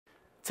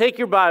Take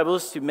your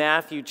Bibles to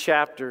Matthew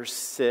chapter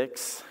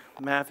 6.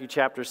 Matthew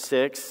chapter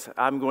 6.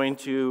 I'm going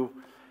to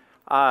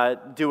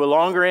do a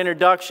longer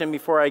introduction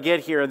before I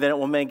get here, and then it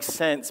will make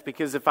sense.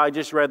 Because if I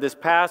just read this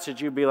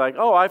passage, you'd be like,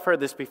 oh, I've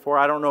heard this before.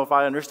 I don't know if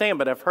I understand,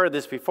 but I've heard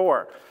this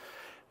before.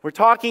 We're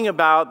talking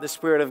about the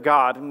Spirit of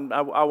God. And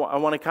I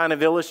want to kind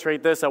of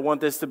illustrate this. I want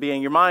this to be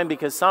in your mind,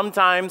 because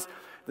sometimes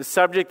the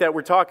subject that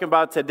we're talking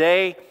about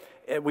today,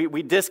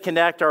 we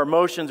disconnect our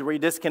emotions, we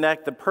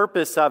disconnect the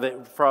purpose of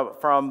it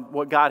from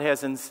what God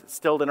has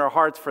instilled in our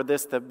hearts for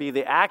this to be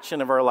the action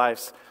of our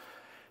lives.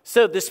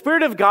 So the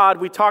Spirit of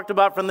God, we talked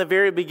about from the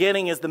very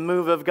beginning, is the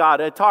move of God.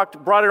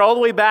 Brought it all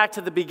the way back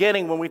to the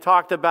beginning when we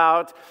talked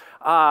about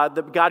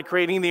God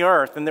creating the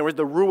earth, and there was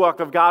the Ruach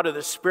of God, or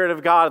the Spirit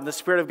of God, and the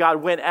Spirit of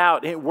God went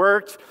out, and it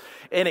worked,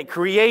 and it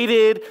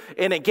created,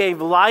 and it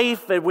gave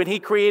life. And when He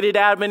created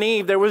Adam and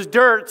Eve, there was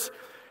dirt,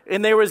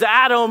 and there was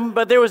Adam,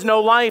 but there was no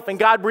life. And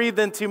God breathed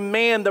into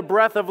man the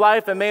breath of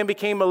life, and man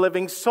became a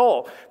living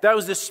soul. That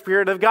was the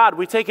Spirit of God.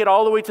 We take it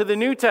all the way to the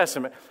New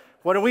Testament.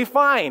 What do we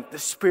find? The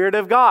Spirit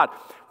of God.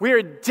 We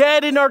are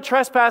dead in our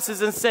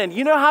trespasses and sin.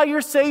 You know how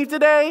you're saved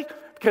today?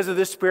 Because of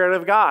the Spirit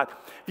of God.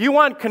 If you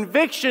want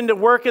conviction to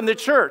work in the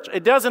church,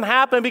 it doesn't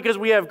happen because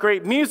we have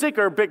great music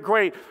or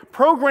great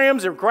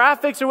programs or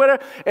graphics or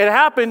whatever. It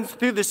happens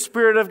through the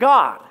Spirit of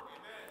God.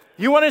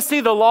 You want to see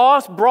the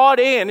lost brought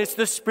in, it's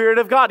the Spirit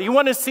of God. You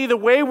want to see the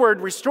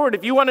wayward restored.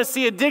 If you want to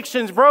see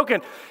addictions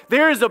broken,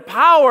 there is a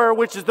power,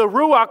 which is the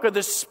Ruach, or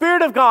the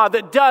Spirit of God,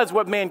 that does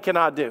what man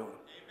cannot do. Amen.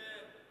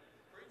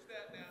 Preach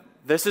that now.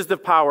 This is the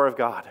power of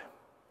God.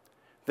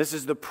 This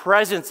is the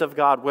presence of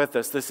God with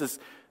us. This is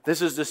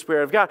the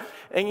Spirit of God.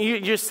 And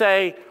you just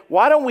say,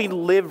 why don't we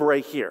live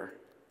right here?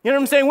 You know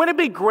what I'm saying? Wouldn't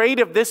it be great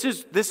if this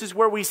is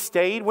where we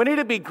stayed? Wouldn't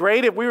it be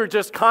great if we were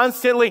just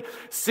constantly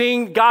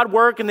seeing God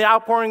work and the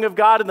outpouring of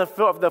God and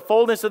the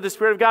fullness of the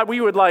Spirit of God?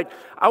 We would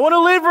I want to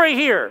live right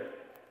here.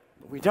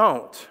 We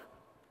don't.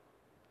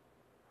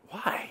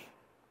 Why?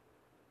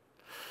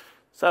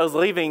 So I was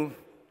leaving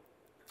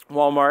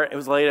Walmart. It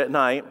was late at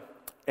night,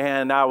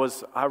 and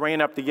I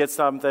ran up to get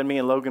something. Me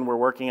and Logan were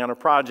working on a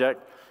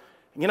project.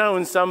 You know,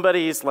 when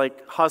somebody's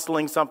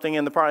hustling something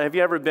in the project, have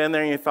you ever been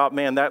there and you thought,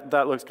 man,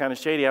 that looks kind of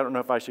shady. I don't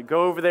know if I should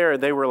go over there. Or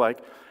they were I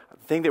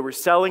think they were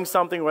selling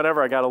something,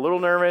 whatever. I got a little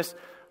nervous,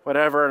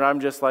 whatever. And I'm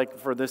just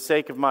for the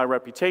sake of my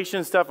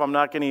reputation stuff, I'm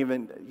not going to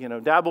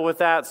even, dabble with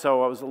that.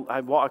 So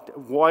I walked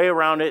way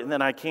around it, and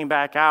then I came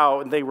back out,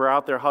 and they were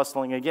out there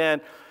hustling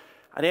again.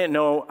 I didn't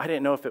know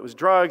if it was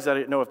drugs. I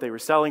didn't know if they were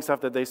selling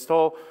stuff that they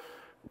stole.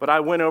 But I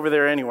went over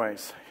there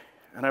anyways,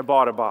 and I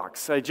bought a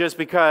box. Just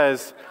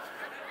because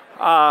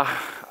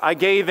I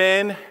gave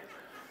in,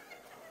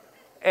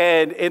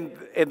 and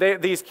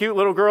these cute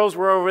little girls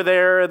were over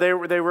there. They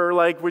were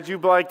like, would you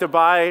like to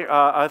buy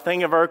a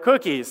thing of our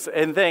cookies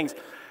and things?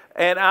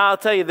 And I'll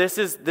tell you, this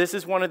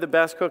is one of the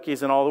best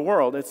cookies in all the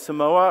world. It's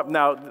Samoa.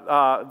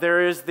 Now,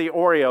 there is the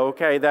Oreo,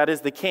 okay? That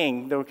is the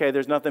king, okay?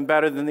 There's nothing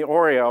better than the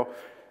Oreo.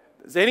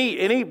 Does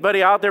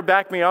anybody out there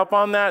back me up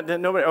on that?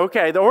 Nobody?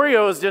 Okay, the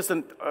Oreo is just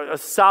a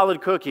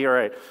solid cookie, all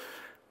right.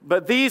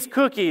 But these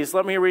cookies,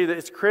 let me read it.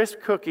 It's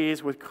crisp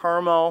cookies with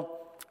caramel,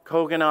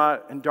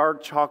 coconut, and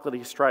dark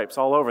chocolatey stripes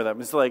all over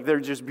them. It's they're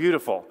just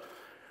beautiful.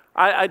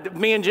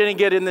 Me and Jenny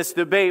get in this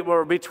debate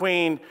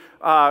between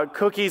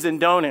cookies and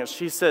donuts.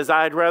 She says,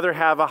 I'd rather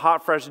have a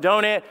hot, fresh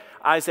donut.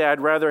 I say, I'd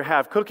rather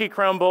have cookie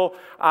crumble.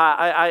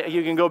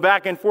 You can go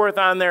back and forth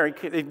on there.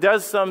 It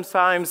does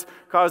sometimes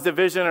cause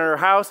division in her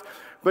house,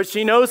 but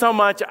she knows how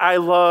much I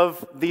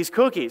love these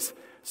cookies.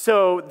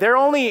 So they're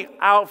only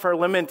out for a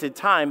limited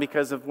time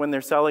because of when they're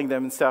selling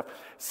them and stuff.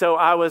 So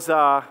I was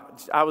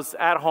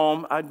at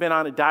home. I'd been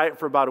on a diet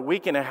for about a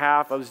week and a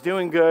half. I was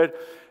doing good.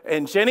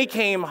 And Jenny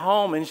came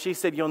home and she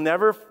said, you'll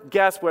never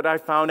guess what I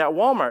found at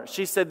Walmart.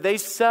 She said, they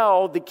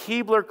sell the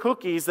Keebler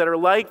cookies that are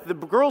like the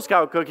Girl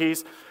Scout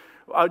cookies,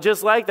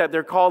 just like that.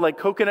 They're called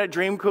coconut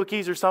dream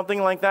cookies or something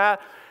like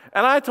that.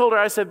 And I told her,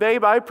 I said,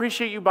 babe, I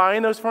appreciate you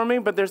buying those for me,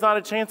 but there's not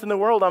a chance in the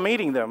world I'm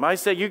eating them. I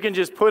said, you can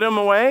just put them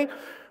away.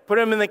 Put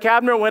them in the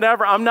cabinet or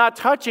whatever. I'm not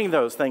touching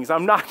those things.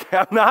 I'm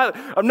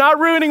not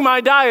ruining my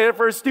diet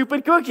for a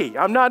stupid cookie.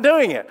 I'm not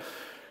doing it.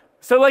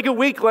 So a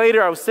week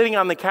later, I was sitting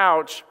on the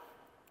couch,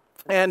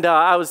 and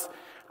I was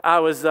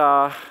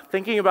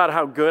thinking about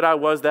how good I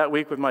was that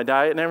week with my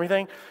diet and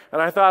everything.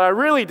 And I thought I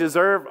really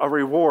deserve a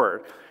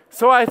reward.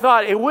 So I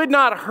thought it would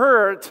not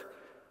hurt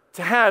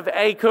to have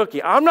a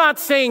cookie. I'm not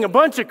saying a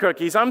bunch of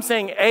cookies. I'm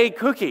saying a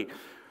cookie.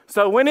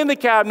 So I went in the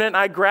cabinet, and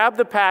I grabbed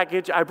the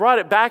package. I brought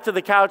it back to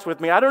the couch with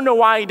me. I don't know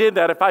why I did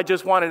that if I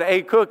just wanted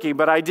a cookie,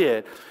 but I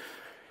did.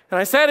 And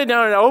I sat it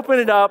down, and I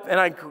opened it up,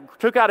 and I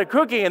took out a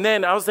cookie, and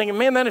then I was thinking,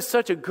 man, that is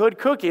such a good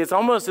cookie. It's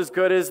almost as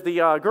good as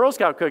the Girl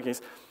Scout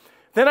cookies.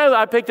 Then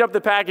I picked up the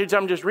package.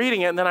 I'm just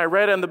reading it, and then I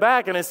read on the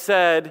back, and it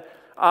said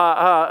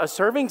a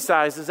serving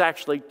size is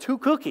actually 2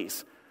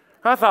 cookies.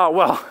 I thought,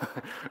 well,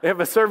 if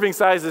a serving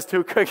size is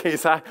 2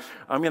 cookies, I'm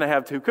going to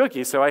have 2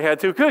 cookies. So I had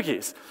 2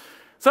 cookies.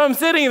 So I'm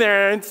sitting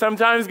there, and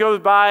sometimes goes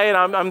by, and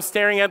I'm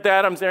staring at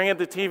that. I'm staring at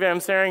the TV.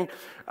 I'm staring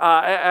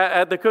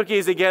at the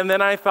cookies again.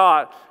 Then I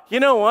thought, you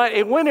know what?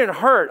 It wouldn't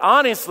hurt,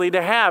 honestly,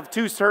 to have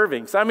 2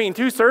 servings. I mean,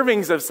 2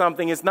 servings of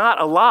something is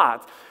not a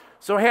lot.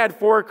 So I had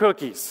 4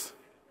 cookies.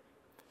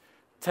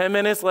 10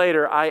 minutes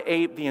later, I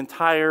ate the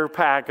entire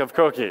pack of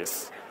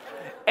cookies.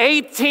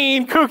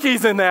 18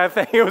 cookies in that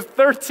thing. It was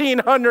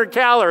 1,300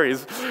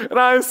 calories. And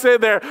I was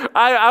sitting there.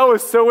 I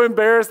was so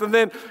embarrassed. And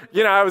then,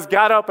 I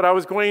got up and I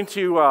was going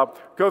to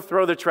go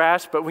throw the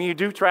trash. But when you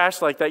do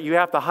trash like that, you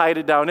have to hide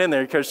it down in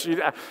there because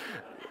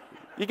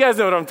you guys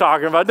know what I'm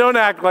talking about. Don't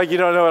act like you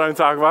don't know what I'm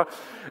talking about.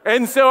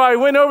 And so I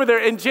went over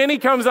there, and Jenny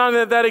comes on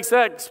at that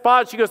exact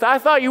spot. She goes, I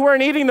thought you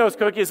weren't eating those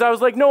cookies. I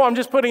was like, no, I'm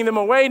just putting them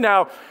away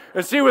now.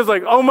 And she was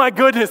like, oh my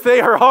goodness,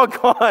 they are all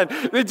gone.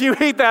 Did you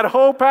eat that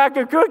whole pack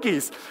of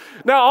cookies?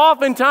 Now,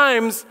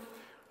 oftentimes,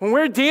 when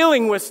we're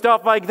dealing with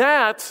stuff like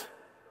that,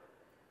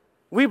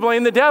 we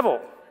blame the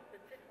devil.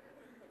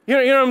 You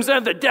know what I'm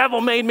saying? The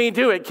devil made me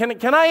do it.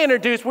 Can I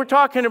introduce, we're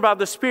talking about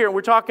the Spirit.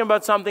 We're talking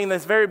about something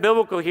that's very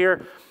biblical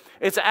here.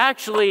 It's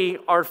actually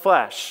our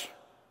flesh.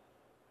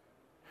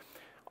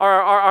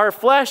 Our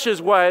flesh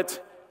is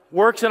what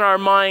works in our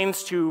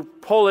minds to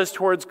pull us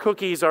towards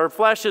cookies. Our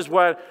flesh is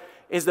what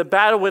is the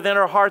battle within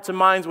our hearts and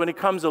minds when it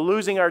comes to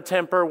losing our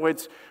temper, when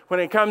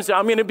it comes to,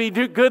 I'm going to be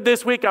good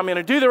this week, I'm going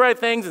to do the right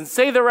things and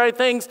say the right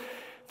things.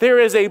 There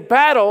is a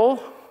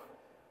battle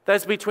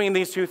that's between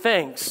these 2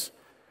 things.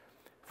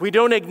 If we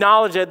don't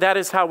acknowledge it, that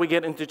is how we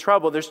get into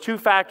trouble. There's 2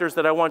 factors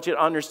that I want you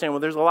to understand. Well,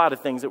 there's a lot of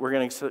things that we're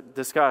going to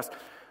discuss.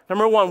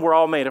 Number 1, we're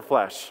all made of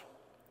flesh.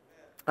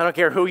 I don't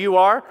care who you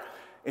are.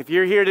 If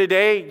you're here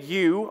today,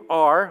 you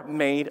are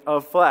made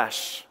of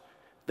flesh.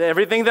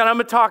 Everything that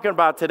I'm talking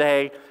about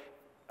today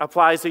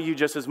applies to you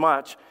just as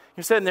much.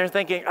 You're sitting there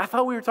thinking, I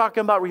thought we were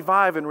talking about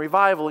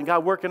revival and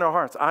God working our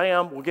hearts. I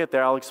am. We'll get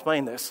there. I'll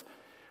explain this.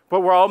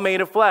 But we're all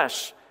made of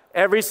flesh.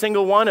 Every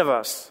single one of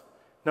us.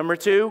 Number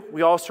 2,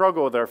 we all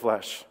struggle with our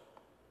flesh.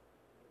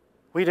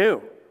 We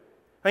do.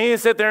 I need to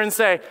sit there and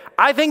say,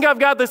 I think I've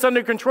got this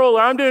under control,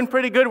 or I'm doing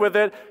pretty good with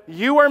it.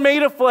 You are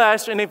made of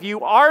flesh, and if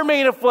you are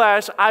made of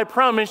flesh, I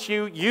promise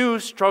you, you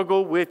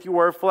struggle with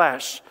your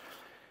flesh.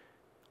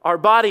 Our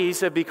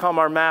bodies have become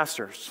our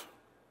masters.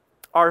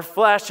 Our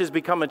flesh has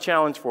become a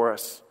challenge for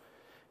us.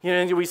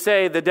 We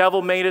say the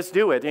devil made us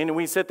do it, and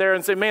we sit there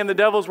and say, man, the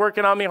devil's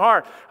working on me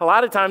hard. A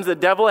lot of times the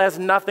devil has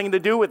nothing to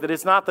do with it.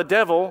 It's not the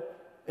devil,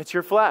 it's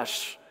your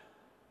flesh.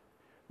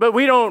 But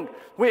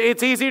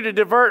it's easy to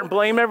divert and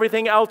blame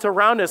everything else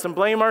around us and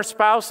blame our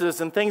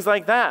spouses and things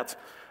like that.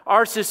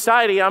 Our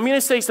society, I'm going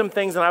to say some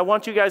things, and I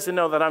want you guys to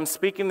know that I'm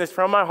speaking this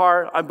from my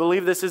heart. I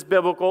believe this is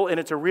biblical, and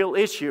it's a real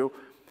issue.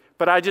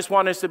 But I just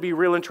want us to be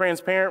real and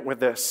transparent with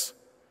this.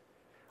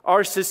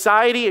 Our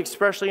society,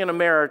 especially in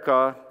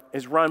America,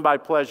 is run by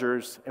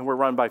pleasures, and we're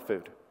run by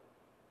food.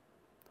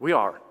 We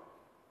are.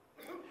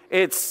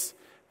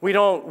 We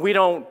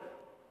don't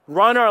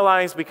run our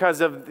lives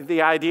because of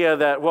the idea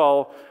that,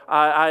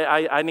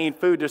 I need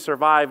food to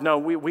survive. No,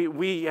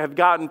 we have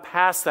gotten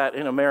past that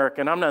in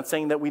America, and I'm not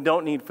saying that we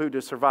don't need food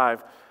to survive.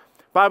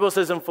 The Bible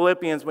says in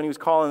Philippians, when he was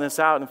calling this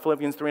out in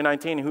Philippians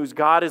 3:19, whose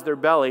God is their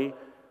belly,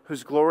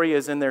 whose glory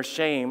is in their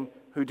shame,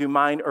 who do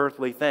mind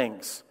earthly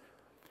things.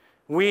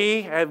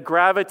 We have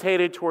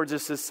gravitated towards a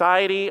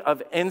society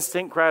of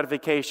instant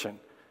gratification.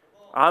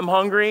 I'm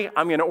hungry,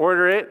 I'm going to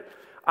order it.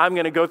 I'm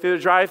going to go through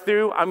the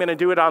drive-thru. I'm going to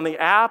do it on the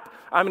app.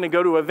 I'm going to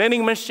go to a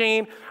vending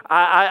machine.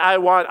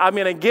 I'm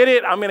going to get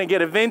it. I'm going to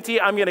get a venti.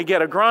 I'm going to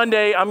get a grande.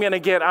 I'm going to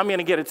get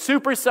it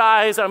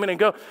supersized. I'm going to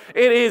go.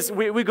 It is.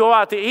 We go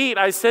out to eat.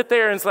 I sit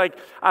there and it's like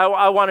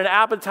I want an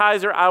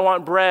appetizer. I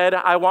want bread.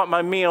 I want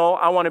my meal.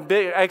 I want a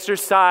big extra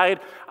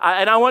side,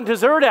 and I want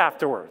dessert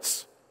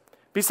afterwards.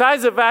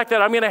 Besides the fact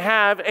that I'm going to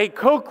have a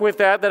Coke with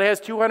that has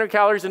 200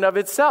 calories in of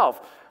itself.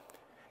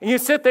 And you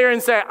sit there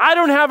and say, I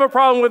don't have a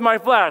problem with my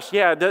flesh.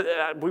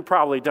 Yeah, we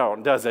probably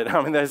don't, does it?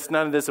 I mean,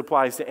 none of this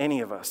applies to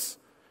any of us.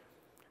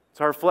 It's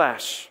our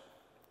flesh.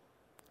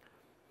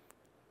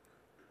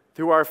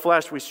 Through our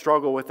flesh, we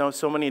struggle with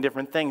so many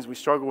different things. We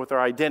struggle with our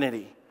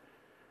identity.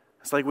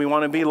 It's like we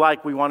want to be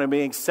liked. We want to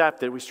be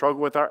accepted. We struggle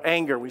with our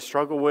anger. We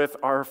struggle with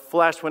our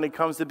flesh when it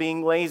comes to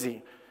being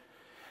lazy.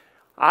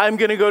 I'm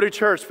going to go to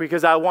church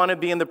because I want to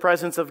be in the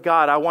presence of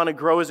God. I want to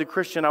grow as a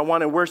Christian. I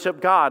want to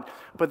worship God.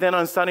 But then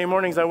on Sunday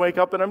mornings, I wake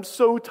up and I'm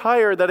so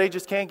tired that I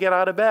just can't get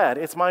out of bed.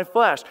 It's my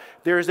flesh.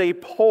 There's a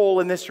pull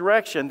in this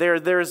direction.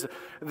 There's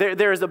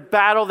a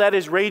battle that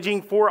is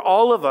raging for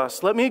all of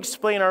us. Let me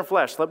explain our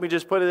flesh. Let me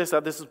just put this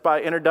up. This is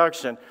by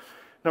introduction.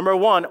 Number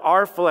 1,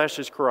 our flesh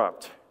is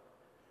corrupt.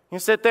 You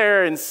sit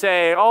there and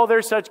say, oh,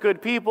 they're such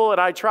good people,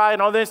 and I try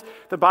and all this.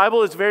 The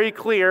Bible is very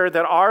clear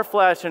that our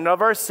flesh and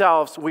of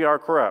ourselves, we are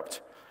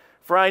corrupt.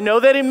 For I know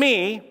that in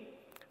me,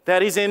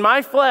 that is in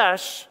my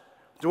flesh,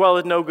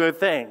 dwelleth no good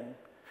thing.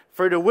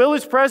 For the will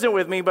is present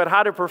with me, but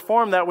how to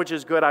perform that which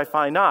is good I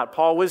find not.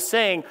 Paul was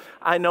saying,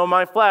 I know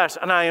my flesh,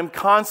 and I am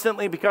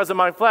constantly, because of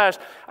my flesh,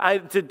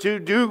 to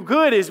do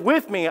good is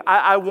with me.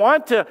 I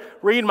want to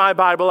read my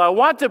Bible. I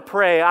want to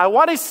pray. I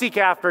want to seek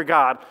after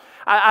God.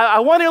 I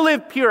want to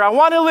live pure. I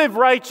want to live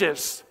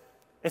righteous.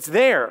 It's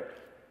there.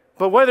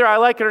 But whether I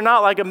like it or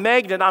not, like a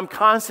magnet, I'm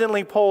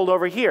constantly pulled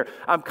over here.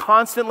 I'm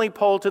constantly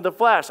pulled to the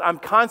flesh. I'm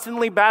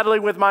constantly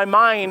battling with my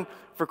mind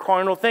for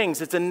carnal things.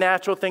 It's a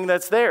natural thing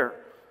that's there.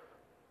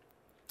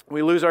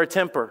 We lose our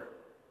temper.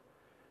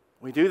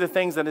 We do the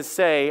things that it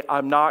say,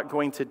 I'm not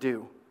going to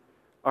do.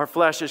 Our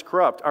flesh is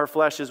corrupt. Our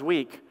flesh is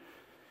weak.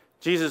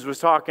 Jesus was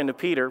talking to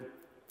Peter.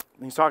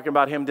 He's talking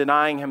about him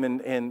denying him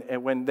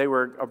and when they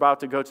were about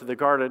to go to the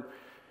garden.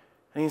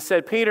 And he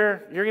said,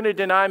 Peter, you're going to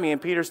deny me.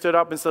 And Peter stood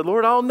up and said,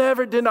 Lord, I'll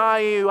never deny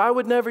you. I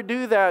would never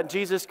do that.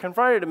 Jesus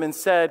confronted him and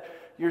said,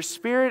 your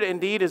spirit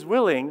indeed is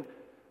willing,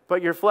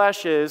 but your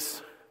flesh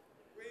is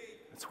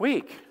it's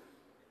weak.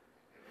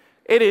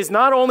 It is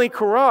not only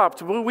corrupt,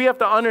 but we have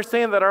to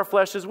understand that our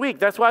flesh is weak.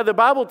 That's why the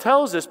Bible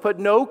tells us, put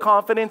no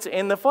confidence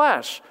in the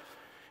flesh.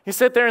 You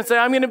sit there and say,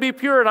 I'm going to be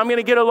pure and I'm going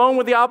to get along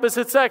with the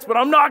opposite sex, but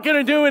I'm not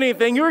going to do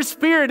anything. Your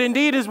spirit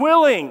indeed is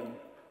willing,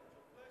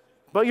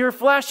 but your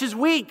flesh is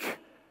weak.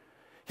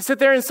 You sit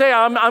there and say,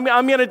 I'm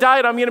going to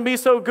diet, I'm going to be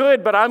so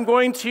good, but I'm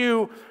going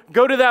to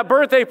go to that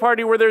birthday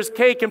party where there's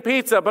cake and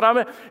pizza.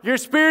 But your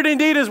spirit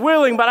indeed is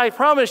willing, but I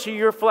promise you,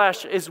 your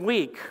flesh is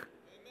weak.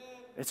 Amen.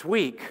 It's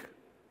weak.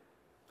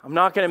 I'm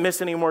not going to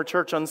miss any more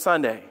church on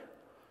Sunday.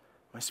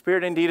 My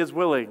spirit indeed is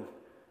willing,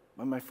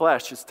 but my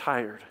flesh is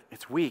tired.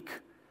 It's weak.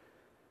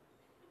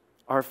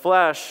 Our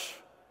flesh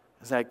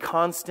is at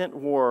constant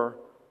war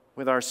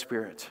with our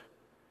spirit.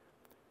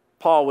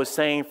 Paul was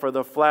saying, for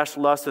the flesh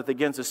lusteth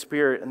against the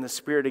spirit, and the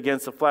spirit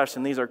against the flesh,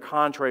 and these are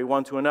contrary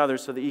one to another,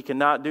 so that you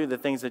cannot do the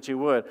things that you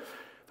would.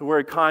 The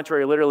word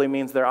contrary literally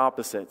means they're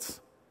opposites.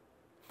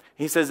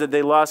 He says that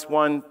they lust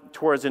one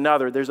towards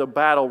another. There's a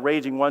battle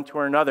raging one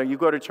toward another. You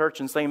go to church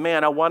and say,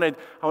 man, I want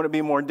to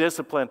be more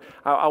disciplined.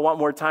 I want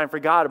more time for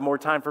God, more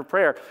time for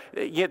prayer.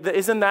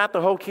 Isn't that the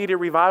whole key to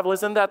revival?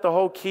 Isn't that the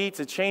whole key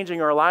to changing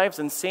our lives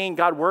and seeing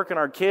God work in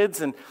our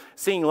kids and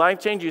seeing life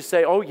change? You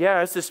say, oh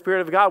yeah, it's the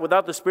Spirit of God.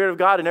 Without the Spirit of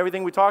God and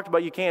everything we talked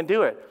about, you can't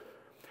do it.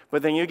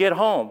 But then you get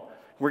home.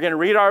 We're going to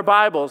read our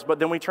Bibles, but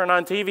then we turn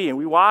on TV and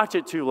we watch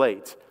it too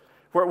late.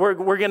 We're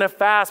going to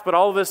fast, but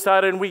all of a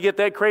sudden we get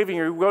that craving,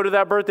 or we go to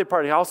that birthday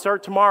party. I'll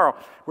start tomorrow.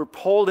 We're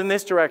pulled in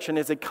this direction.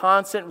 It's a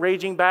constant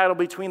raging battle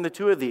between the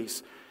two of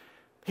these.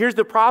 Here's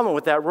the problem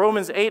with that.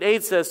 Romans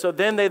 8:8 says, so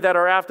then they that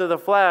are after the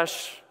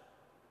flesh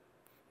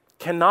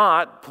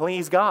cannot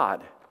please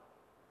God.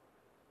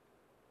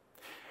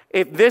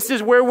 If this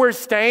is where we're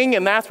staying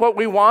and that's what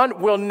we want,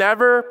 we'll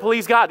never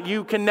please God.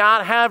 You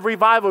cannot have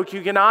revival.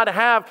 You cannot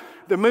have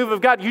the move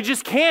of God. You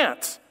just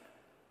can't.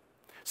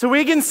 So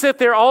we can sit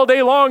there all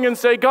day long and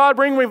say, God,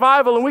 bring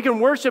revival, and we can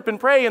worship and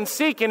pray and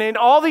seek and in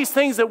all these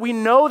things that we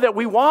know that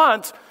we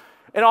want,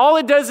 and all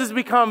it does is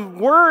become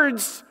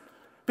words,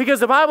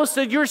 because the Bible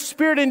said your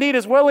spirit indeed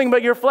is willing,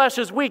 but your flesh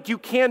is weak. You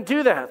can't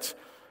do that.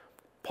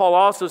 Paul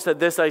also said,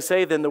 this I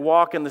say then, to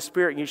walk in the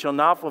Spirit, you shall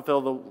not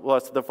fulfill the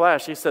lust of the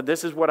flesh. He said,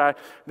 this is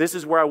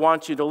where I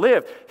want you to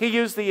live. He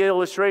used the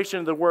illustration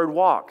of the word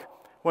walk.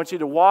 I want you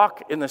to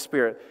walk in the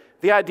Spirit.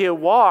 The idea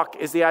of walk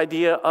is the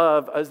idea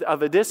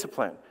of a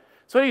discipline.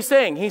 So what he's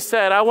saying, he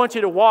said, I want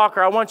you to walk,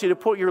 or I want you to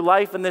put your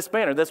life in this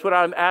manner. That's what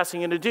I'm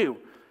asking you to do.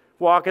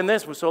 Walk in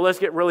this. So let's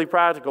get really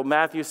practical.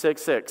 Matthew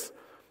 6:6.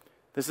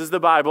 This is the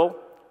Bible.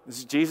 This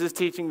is Jesus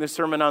teaching the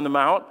Sermon on the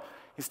Mount.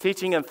 He's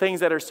teaching on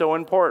things that are so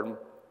important.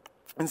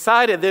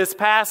 Inside of this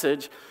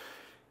passage,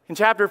 in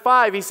chapter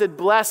 5, he said,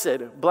 blessed.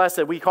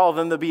 We call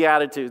them the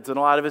Beatitudes. And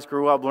a lot of us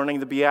grew up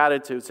learning the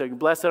Beatitudes. So,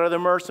 blessed are the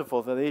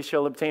merciful, for they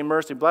shall obtain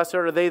mercy. Blessed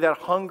are they that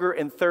hunger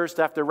and thirst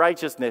after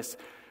righteousness,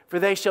 for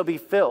they shall be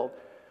filled.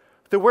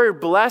 The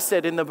word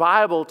blessed in the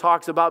Bible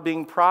talks about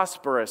being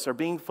prosperous or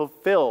being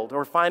fulfilled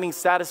or finding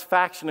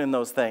satisfaction in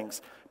those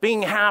things,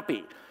 being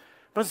happy.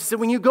 But so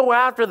when you go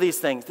after these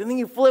things, and then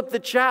you flip the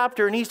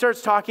chapter and he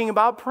starts talking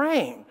about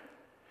praying.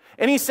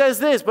 And he says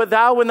this, but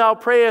thou, when thou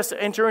prayest,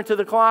 enter into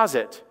the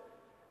closet.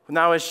 When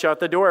thou hast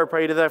shut the door,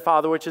 pray to thy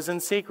Father which is in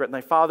secret. And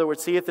thy Father which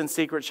seeth in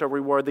secret shall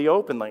reward thee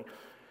openly.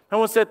 No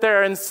one sit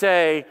there and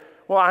say,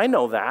 well, I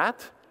know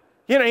that.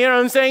 You know what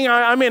I'm saying?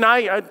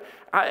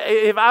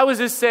 If I was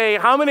to say,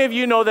 how many of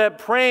you know that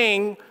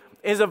praying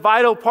is a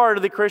vital part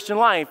of the Christian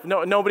life?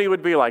 Nobody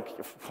would be like,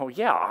 oh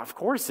yeah, of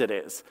course it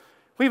is.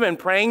 We've been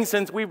praying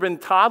since we've been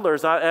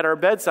toddlers at our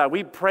bedside.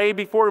 We pray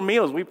before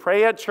meals. We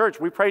pray at church.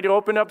 We pray to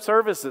open up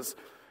services.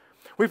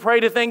 We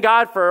pray to thank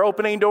God for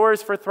opening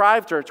doors for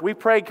Thrive Church. We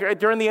pray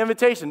during the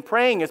invitation.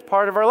 Praying is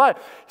part of our life.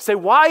 You say,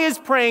 why is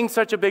praying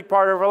such a big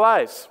part of our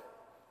lives?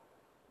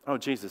 Oh,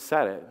 Jesus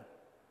said it.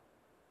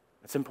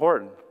 It's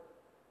important.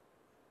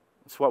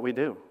 It's what we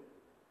do.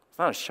 It's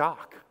not a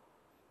shock.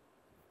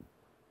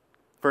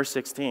 Verse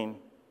 16,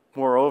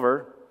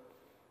 moreover,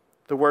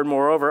 the word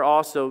moreover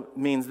also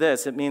means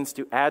this. It means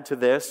to add to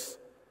this,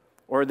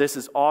 or this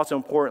is also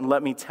important,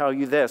 let me tell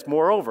you this.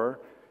 Moreover,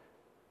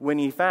 when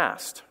ye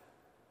fast,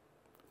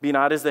 be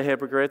not as the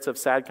hypocrites of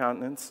sad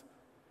countenance,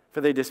 for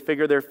they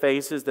disfigure their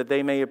faces that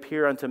they may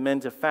appear unto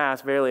men to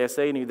fast. Verily I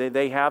say to you,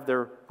 they have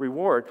their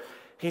reward.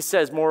 He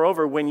says,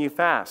 moreover, when you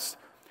fast.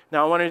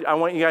 Now I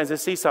want you guys to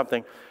see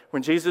something.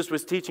 When Jesus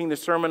was teaching the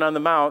Sermon on the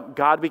Mount,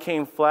 God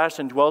became flesh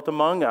and dwelt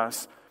among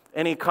us.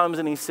 And he comes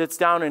and he sits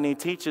down and he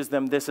teaches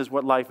them this is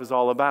what life is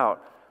all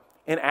about.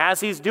 And as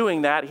he's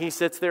doing that, he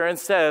sits there and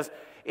says,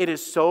 it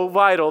is so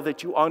vital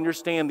that you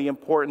understand the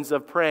importance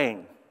of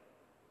praying.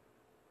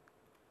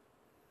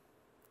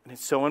 And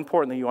it's so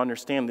important that you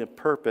understand the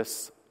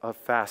purpose of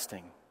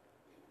fasting.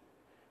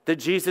 Did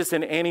Jesus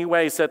in any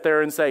way sit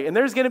there and say, and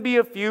there's going to be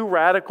a few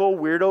radical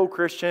weirdo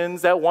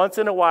Christians that once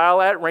in a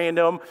while at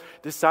random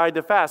decide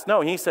to fast?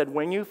 No, he said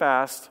when you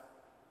fast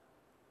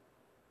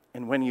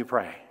and when you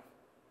pray.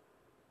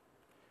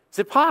 Is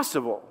it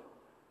possible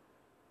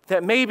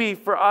that maybe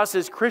for us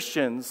as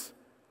Christians,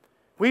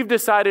 we've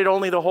decided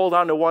only to hold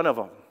on to one of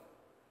them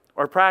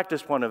or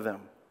practice one of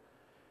them?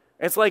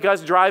 It's like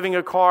us driving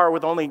a car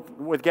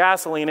with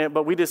gasoline in it,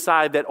 but we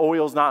decide that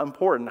oil's not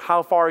important.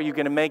 How far are you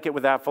going to make it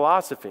with that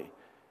philosophy?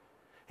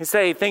 You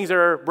say things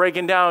are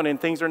breaking down and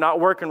things are not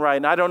working right,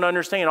 and I don't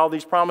understand all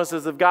these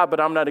promises of God, but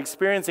I'm not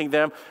experiencing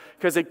them,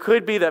 because it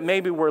could be that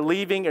maybe we're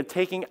leaving or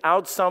taking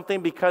out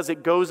something because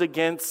it goes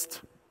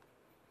against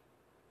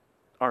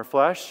our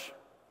flesh.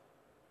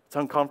 It's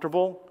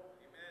uncomfortable.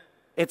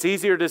 It's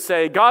easier to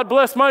say, God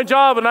bless my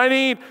job and I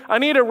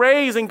need a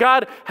raise, and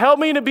God help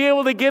me to be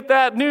able to get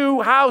that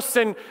new house,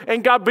 and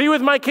God be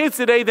with my kids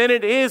today, than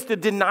it is to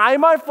deny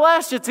my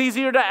flesh. It's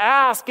easier to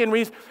ask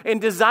and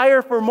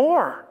desire for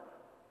more.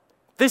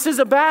 This is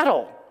a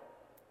battle.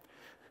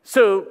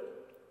 So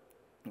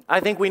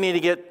I think we need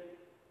to get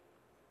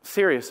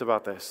serious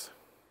about this,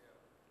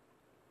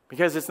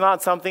 because it's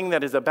not something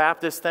that is a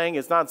Baptist thing.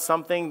 It's not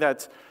something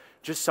that's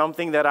just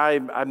something that I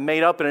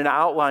made up in an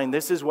outline.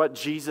 This is what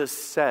Jesus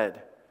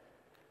said.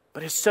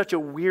 But it's such a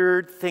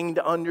weird thing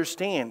to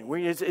understand.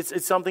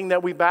 It's something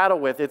that we battle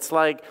with. It's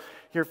like,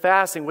 you're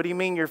fasting. What do you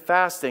mean you're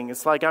fasting?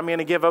 It's like, I'm going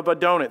to give up a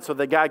donut so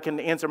that God can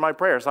answer my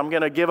prayers. I'm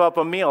going to give up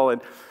a meal.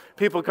 And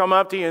people come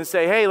up to you and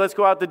say, hey, let's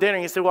go out to dinner.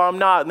 And you say, well, I'm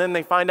not. And then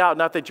they find out,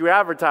 not that you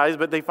advertise,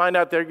 but they find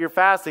out that you're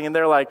fasting. And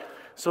they're like,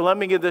 so let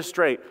me get this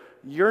straight.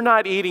 You're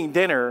not eating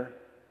dinner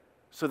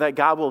so that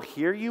God will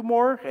hear you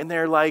more? And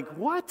they're like,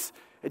 what?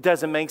 It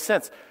doesn't make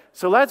sense.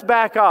 So let's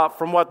back up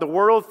from what the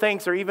world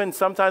thinks, or even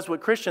sometimes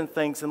what Christian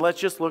thinks, and let's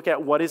just look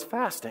at what is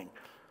fasting.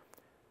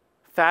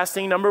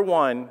 Fasting, number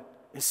one,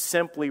 is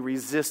simply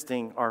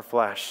resisting our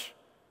flesh.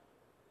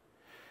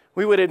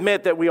 We would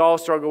admit that we all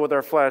struggle with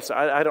our flesh.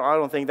 I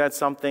don't think that's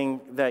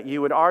something that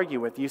you would argue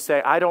with. You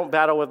say, I don't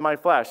battle with my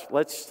flesh.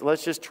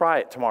 Let's just try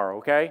it tomorrow,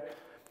 okay?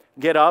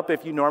 Get up.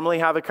 If you normally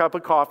have a cup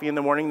of coffee in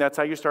the morning, that's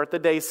how you start the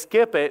day.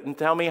 Skip it and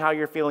tell me how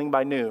you're feeling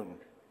by noon.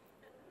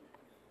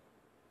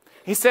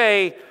 You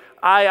say,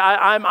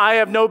 I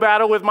have no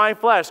battle with my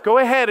flesh. Go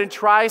ahead and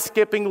try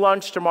skipping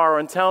lunch tomorrow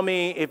and tell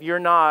me if you're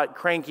not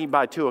cranky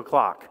by 2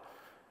 o'clock.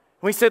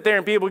 We sit there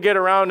and people get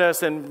around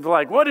us and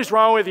like, what is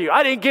wrong with you?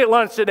 I didn't get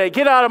lunch today.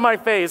 Get out of my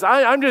face.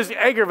 I'm just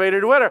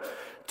aggravated. Whatever.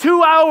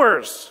 2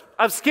 hours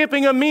of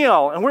skipping a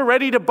meal and we're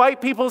ready to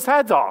bite people's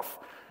heads off.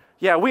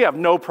 Yeah, we have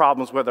no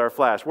problems with our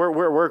flesh.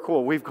 We're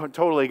cool. We've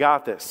totally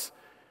got this.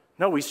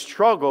 No, we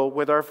struggle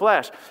with our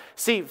flesh.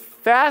 See,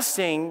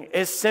 fasting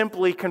is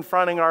simply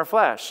confronting our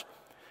flesh.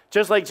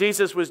 Just like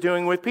Jesus was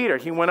doing with Peter.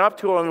 He went up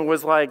to him and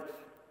was like,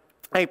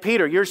 hey,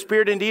 Peter, your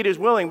spirit indeed is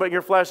willing, but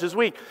your flesh is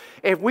weak.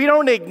 If we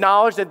don't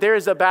acknowledge that there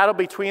is a battle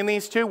between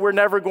these two, we're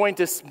never going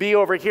to be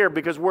over here,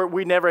 because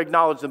we never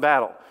acknowledge the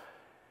battle.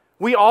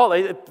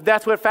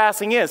 That's what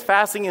fasting is.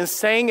 Fasting is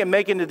saying and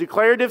making a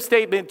declarative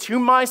statement to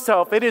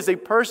myself. It is a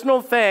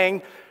personal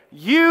thing.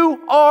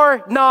 You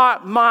are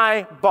not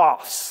my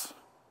boss.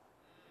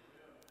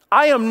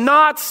 I am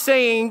not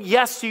saying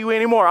yes to you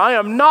anymore. I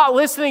am not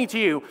listening to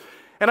you.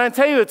 And I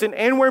tell you, it's an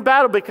inward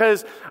battle,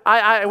 because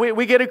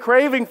we get a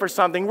craving for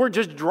something. We're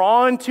just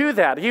drawn to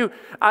that.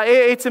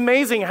 It's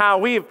amazing how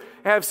we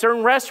have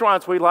certain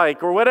restaurants we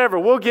like or whatever.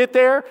 We'll get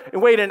there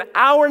and wait an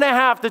hour and a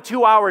half to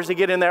 2 hours to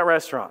get in that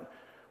restaurant.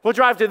 We'll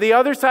drive to the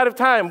other side of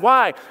time.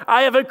 Why?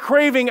 I have a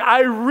craving. I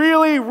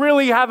really,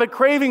 really have a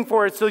craving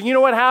for it. So you know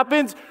what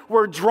happens?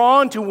 We're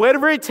drawn to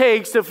whatever it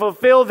takes to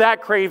fulfill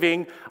that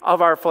craving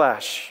of our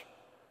flesh.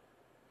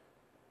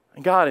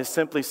 And God is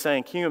simply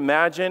saying, can you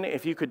imagine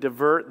if you could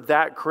divert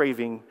that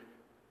craving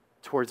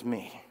towards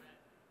me?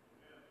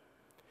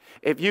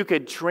 If you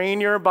could train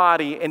your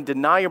body and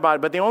deny your body.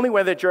 But the only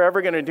way that you're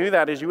ever going to do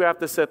that is you have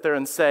to sit there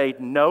and say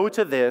no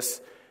to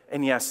this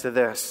and yes to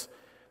this.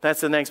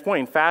 That's the next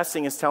point.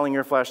 Fasting is telling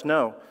your flesh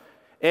no.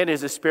 It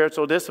is a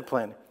spiritual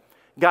discipline.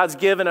 God's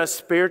given us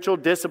spiritual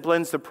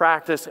disciplines to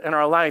practice in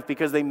our life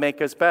because they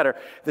make us better.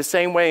 The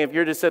same way, if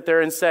you're to sit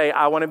there and say,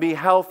 I want to be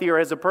healthier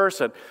as a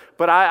person,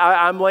 but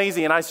I'm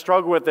lazy and I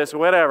struggle with this or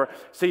whatever.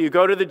 So you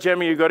go to the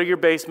gym or you go to your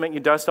basement, you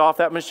dust off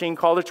that machine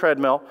called a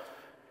treadmill,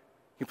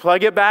 you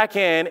plug it back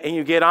in and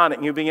you get on it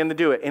and you begin to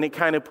do it. And it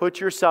kind of puts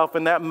yourself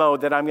in that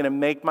mode that I'm going to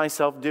make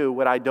myself do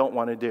what I don't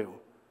want to do.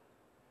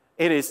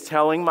 It is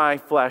telling my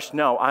flesh,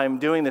 no, I'm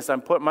doing this. I'm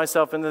putting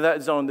myself into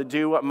that zone to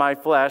do what my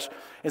flesh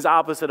is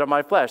opposite of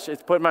my flesh.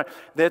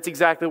 That's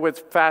exactly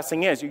what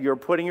fasting is. You're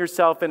putting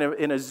yourself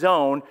in a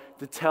zone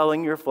to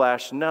telling your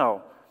flesh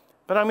no.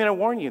 But I'm going to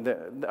warn you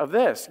of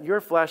this.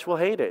 Your flesh will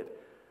hate it.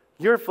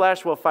 Your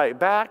flesh will fight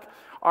back.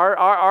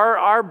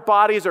 Our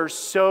bodies are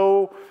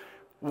so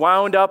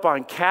wound up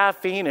on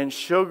caffeine and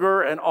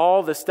sugar and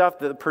all the stuff,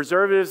 the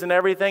preservatives and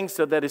everything,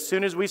 so that as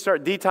soon as we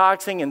start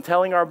detoxing and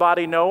telling our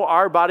body no,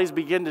 our bodies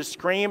begin to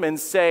scream and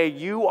say,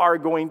 you are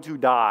going to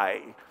die.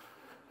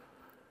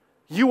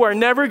 You are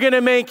never going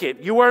to make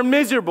it. You are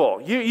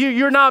miserable.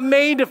 You're not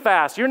made to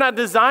fast. You're not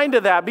designed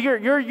to that. But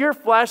your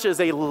flesh is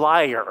a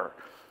liar.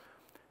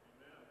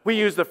 We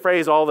use the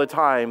phrase all the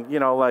time,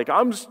 like,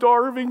 I'm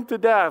starving to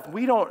death.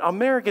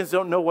 Americans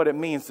don't know what it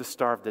means to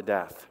starve to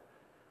death.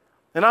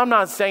 And I'm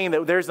not saying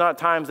that there's not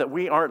times that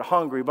we aren't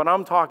hungry, but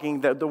I'm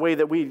talking the way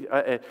that we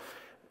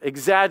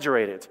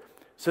exaggerate it.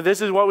 So this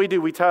is what we do.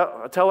 We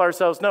tell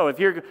ourselves, no, if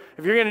you're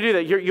going to do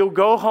that, you'll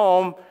go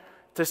home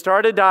to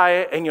start a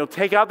diet, and you'll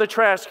take out the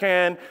trash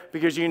can,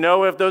 because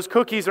if those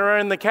cookies are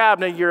in the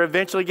cabinet, you're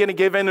eventually going to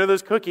give in to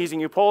those cookies, and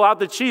you pull out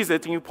the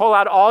Cheez-Its, and you pull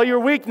out all your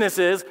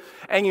weaknesses,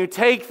 and you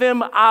take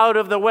them out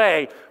of the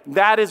way.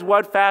 That is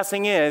what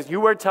fasting is.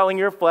 You are telling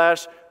your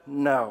flesh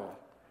no.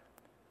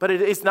 But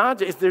it's not.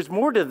 There's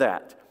more to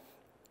that.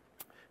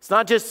 It's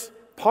not just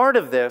part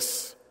of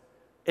this.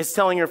 It's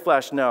telling your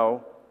flesh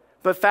no.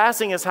 But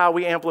fasting is how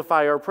we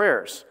amplify our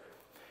prayers.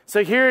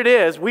 So here it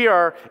is. We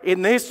are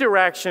in this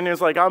direction.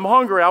 It's like, I'm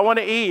hungry. I want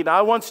to eat.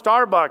 I want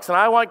Starbucks, and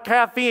I want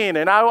caffeine,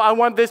 and I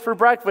want this for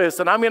breakfast,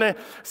 and I'm going to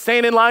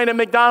stand in line at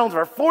McDonald's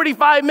for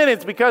 45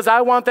 minutes because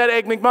I want that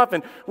Egg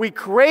McMuffin. We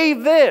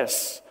crave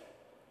this.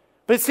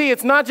 But see,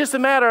 it's not just a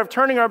matter of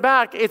turning our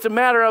back. It's a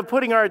matter of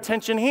putting our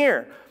attention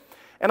here.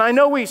 And I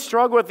know we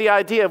struggle with the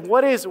idea of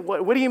what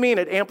do you mean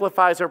it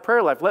amplifies our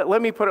prayer life?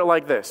 Let me put it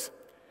like this.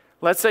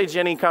 Let's say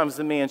Jenny comes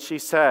to me and she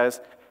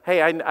says,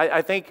 hey,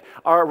 I think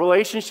our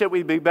relationship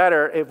would be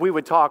better if we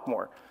would talk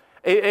more.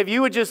 If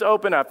you would just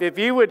open up, if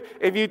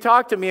you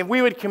talk to me, if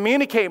we would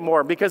communicate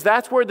more, because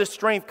that's where the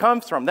strength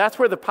comes from. That's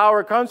where the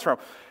power comes from.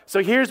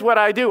 So here's what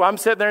I do. I'm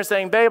sitting there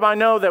saying, babe, I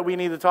know that we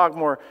need to talk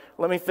more.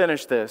 Let me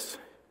finish this.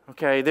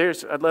 Okay,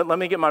 let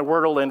me get my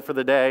Wordle in for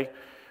the day.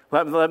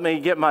 Let me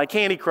get my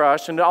Candy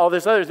Crush and all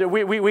this other.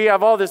 We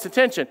have all this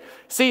attention.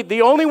 See,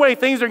 the only way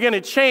things are going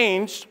to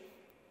change,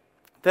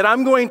 that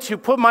I'm going to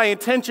put my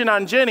attention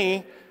on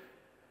Jenny,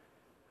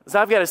 is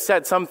I've got to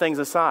set some things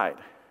aside.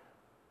 Amen.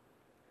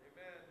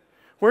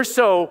 We're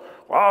so,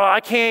 I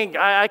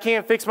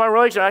can't fix my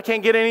relationship. I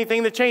can't get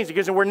anything to change,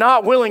 because we're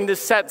not willing to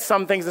set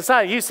some things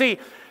aside. You see,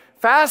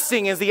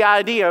 fasting is the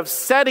idea of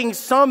setting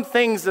some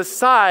things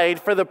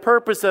aside for the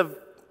purpose of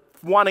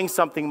wanting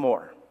something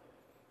more.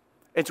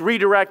 It's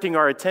redirecting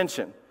our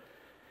attention.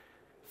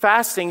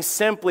 Fasting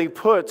simply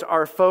puts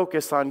our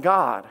focus on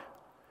God.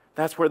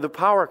 That's where the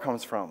power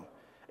comes from.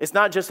 It's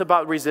not just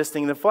about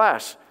resisting the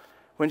flesh.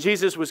 When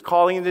Jesus was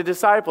calling the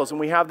disciples, and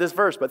we have this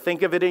verse, but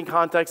think of it in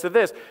context of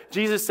this.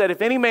 Jesus said, if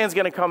any man's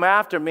going to come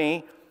after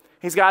me,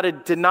 he's got to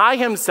deny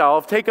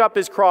himself, take up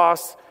his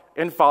cross,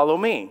 and follow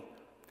me.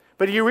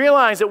 But you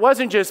realize it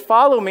wasn't just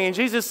follow me. And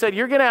Jesus said,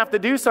 you're going to have to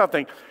do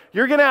something.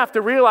 You're going to have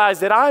to realize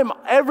that I'm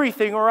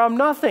everything or I'm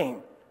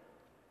nothing.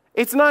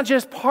 It's not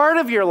just part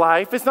of your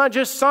life. It's not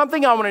just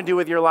something I want to do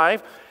with your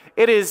life.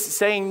 It is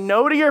saying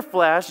no to your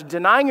flesh,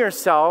 denying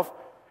yourself,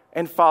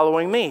 and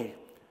following me.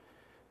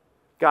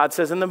 God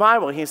says in the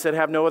Bible, he said,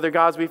 have no other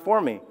gods before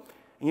me.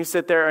 And you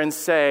sit there and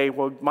say,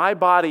 well, my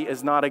body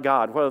is not a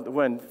god. Well,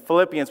 when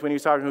Philippians, when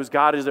he's talking, whose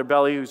God is their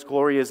belly, whose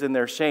glory is in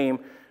their shame,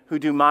 who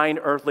do mind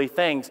earthly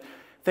things.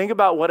 Think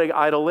about what an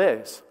idol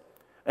is.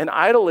 An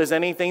idol is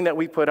anything that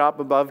we put up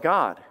above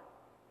God.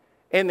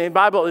 In the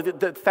Bible,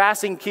 the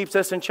fasting keeps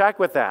us in check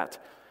with that.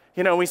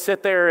 We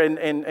sit there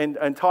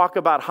and talk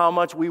about how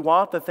much we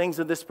want the things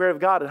of the Spirit of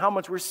God and how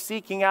much we're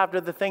seeking after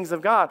the things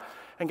of God.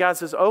 And God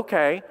says,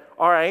 okay,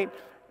 all right,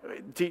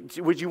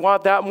 would you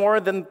want that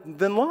more than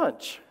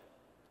lunch?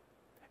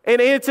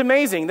 And it's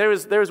amazing. There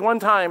was one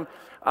time,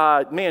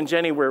 me and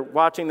Jenny were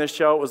watching this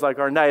show. It was like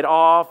our night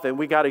off, and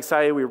we got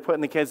excited. We were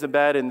putting the kids to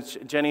bed,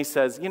 and Jenny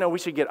says, we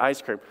should get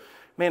ice cream.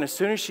 Man, as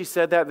soon as she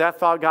said that, that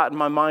thought got in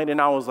my mind,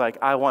 and I was like,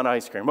 I want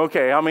ice cream.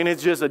 Okay,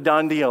 it's just a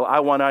done deal. I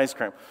want ice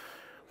cream.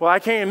 Well, I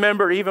can't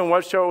remember even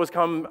what show it was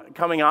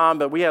coming on,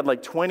 but we had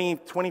like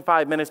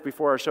 25 minutes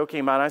before our show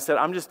came out. I said,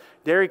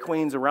 Dairy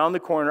Queen's around the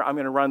corner. I'm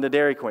going to run to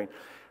Dairy Queen.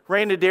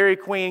 Ran to Dairy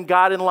Queen,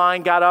 got in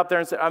line, got up there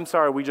and said, I'm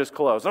sorry, we just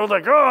closed. I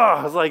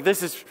was like,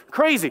 this is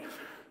crazy.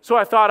 So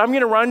I thought, I'm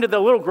going to run to the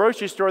little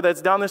grocery store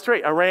that's down the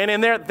street. I ran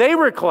in there. They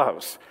were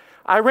closed.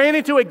 I ran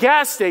into a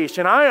gas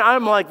station.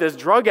 I'm like this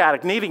drug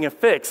addict needing a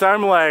fix.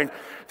 I'm like,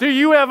 do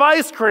you have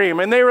ice cream?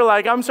 And they were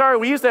like, I'm sorry,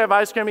 we used to have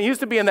ice cream. It used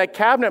to be in that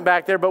cabinet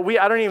back there, but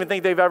I don't even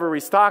think they've ever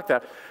restocked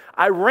that.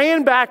 I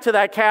ran back to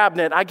that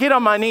cabinet. I get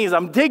on my knees.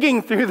 I'm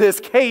digging through this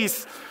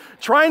case,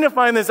 trying to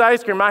find this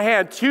ice cream. I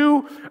had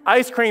 2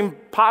 ice cream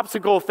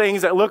popsicle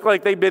things that looked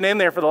like they'd been in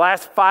there for the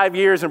last 5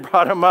 years and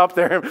brought them up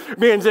there.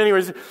 Me and Jenny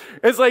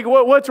it's like,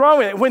 what's wrong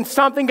with it? When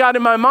something got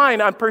in my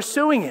mind, I'm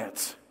pursuing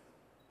it.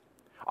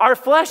 Our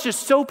flesh is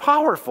so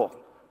powerful.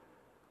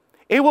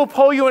 It will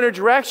pull you in a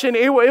direction.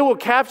 It will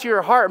capture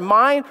your heart and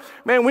mind.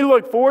 Man, we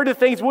look forward to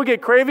things. We'll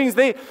get cravings.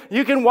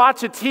 You can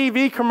watch a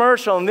TV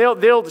commercial, and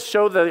they'll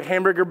show the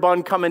hamburger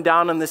bun coming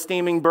down on the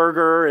steaming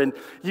burger. And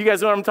you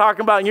guys know what I'm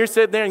talking about. And you're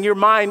sitting there, and your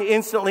mind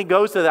instantly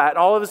goes to that. And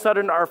all of a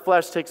sudden, our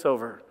flesh takes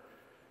over.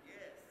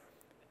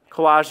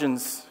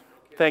 Colossians,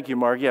 thank you,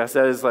 Mark. Yes,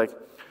 that is like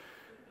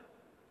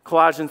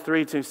Colossians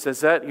 3:2 says,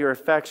 set your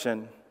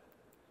affection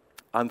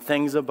on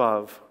things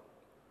above,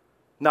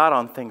 not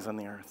on things on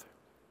the earth.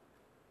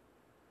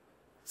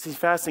 See,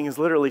 fasting is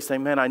literally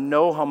saying, man, I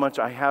know how much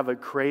I have a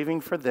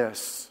craving for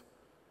this.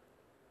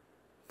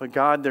 But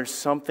God, there's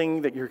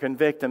something that you're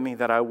convicting me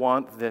that I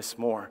want this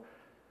more.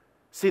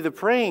 See, the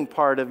praying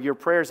part of your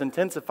prayers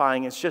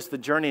intensifying is just the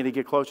journey to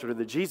get closer to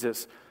the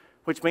Jesus,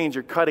 which means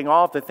you're cutting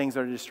off the things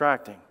that are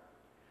distracting.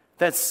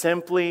 That's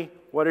simply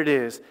what it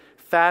is.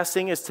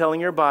 Fasting is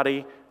telling your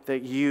body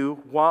that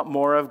you want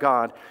more of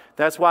God.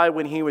 That's why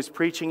when he was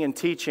preaching and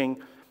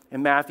teaching,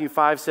 in Matthew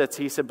 5:6,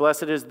 he said,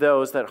 blessed is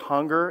those that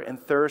hunger and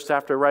thirst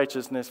after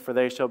righteousness, for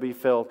they shall be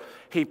filled.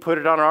 He put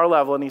it on our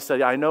level, and he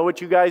said, I know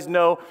what you guys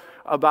know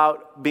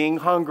about being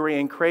hungry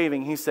and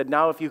craving. He said,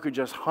 now if you could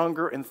just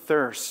hunger and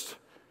thirst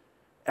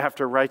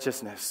after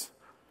righteousness.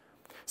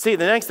 See,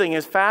 the next thing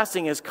is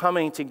fasting is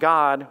coming to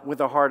God with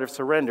a heart of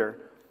surrender.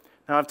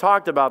 Now, I've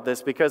talked about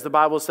this because the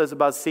Bible says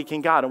about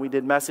seeking God, and we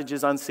did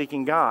messages on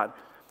seeking God.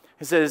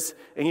 It says,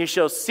 and you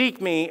shall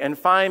seek me and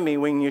find me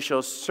when you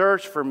shall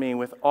search for me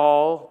with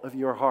all of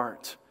your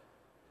heart.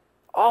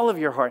 All of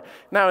your heart.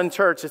 Now in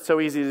church, it's so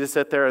easy to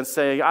sit there and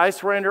say, I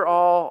surrender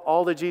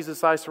all to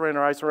Jesus, I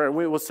surrender, I surrender.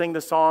 We will sing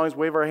the songs,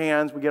 wave our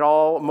hands, we get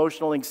all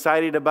emotionally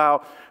excited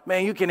about,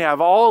 man, you can have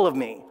all of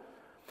me.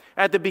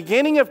 At the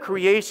beginning of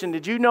creation,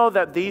 did you know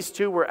that these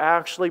two were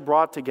actually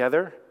brought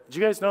together? Did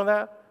you guys know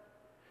that?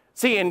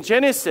 See, in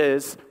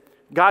Genesis,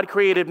 God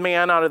created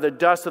man out of the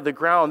dust of the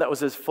ground, that was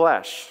his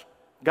flesh.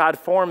 God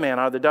formed man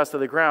out of the dust of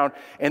the ground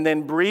and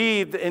then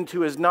breathed into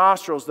his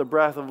nostrils the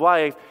breath of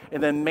life,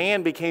 and then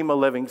man became a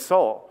living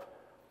soul.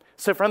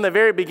 So from the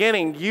very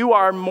beginning, you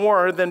are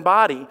more than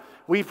body.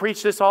 We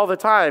preach this all the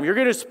time. You're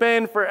going to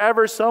spend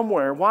forever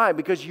somewhere. Why?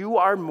 Because you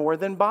are more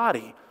than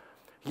body.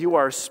 You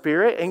are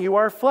spirit and you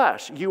are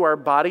flesh. You are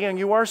body and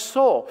you are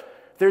soul.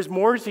 There's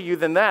more to you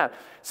than that.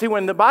 See,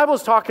 when the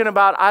Bible's talking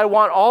about, I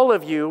want all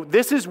of you,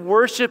 this is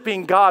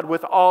worshiping God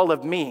with all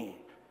of me.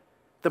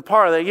 The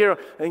part that,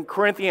 in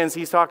Corinthians,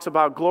 he talks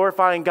about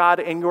glorifying God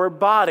in your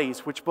bodies,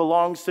 which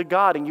belongs to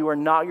God, and you are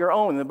not your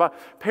own.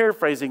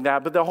 Paraphrasing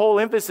that, but the whole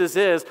emphasis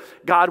is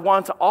God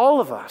wants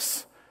all of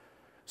us.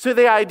 So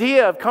the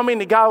idea of coming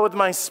to God with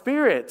my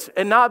spirit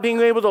and not being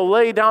able to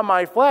lay down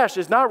my flesh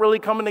is not really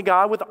coming to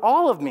God with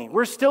all of me.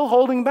 We're still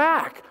holding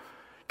back.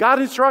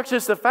 God instructs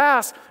us to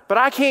fast, but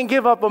I can't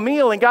give up a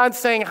meal. And God's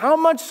saying, how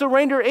much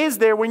surrender is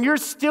there when you're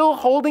still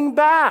holding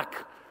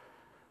back?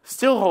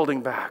 Still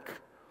holding back.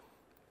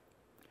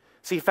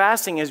 See,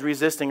 fasting is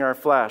resisting our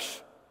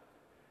flesh.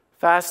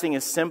 Fasting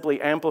is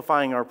simply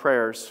amplifying our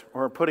prayers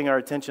or putting our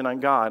attention on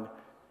God.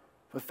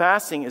 But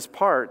fasting is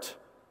part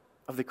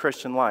of the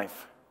Christian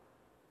life.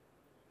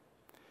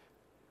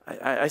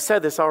 I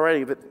said this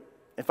already, but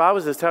if I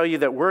was to tell you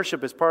that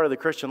worship is part of the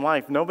Christian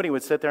life, nobody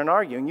would sit there and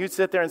argue. And you'd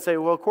sit there and say,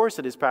 well, of course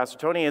it is, Pastor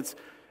Tony. It's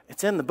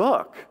in the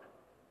book.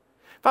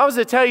 If I was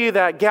to tell you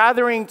that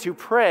gathering to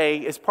pray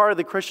is part of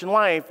the Christian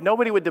life,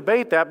 nobody would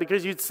debate that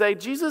because you'd say,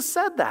 Jesus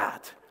said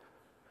that.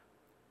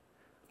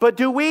 But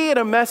do we, in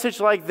a message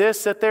like this,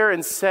 sit there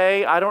and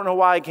say, I don't know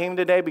why I came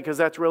today because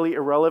that's really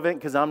irrelevant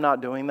because I'm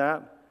not doing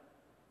that?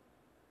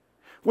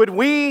 Would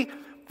we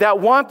that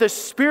want the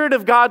Spirit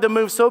of God to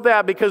move so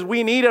bad because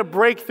we need a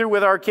breakthrough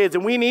with our kids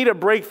and we need a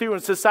breakthrough in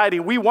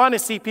society, we want to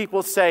see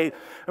people saved,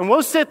 and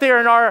we'll sit there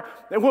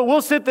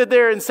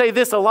and say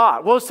this a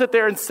lot. We'll sit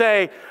there and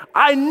say,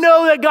 I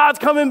know that God's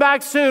coming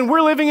back soon.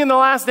 We're living in the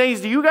last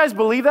days. Do you guys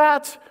believe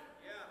that?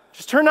 Yeah.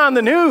 Just turn on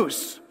the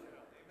news.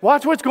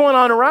 Watch what's going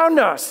on around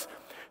us.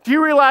 Do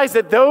you realize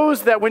that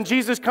those that when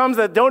Jesus comes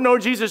that don't know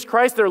Jesus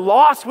Christ, they're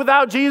lost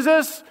without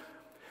Jesus?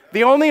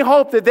 The only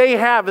hope that they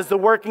have is the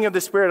working of the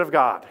Spirit of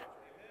God.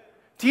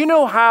 Do you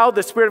know how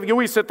the Spirit of God,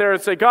 we sit there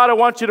and say, God, I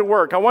want you to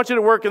work. I want you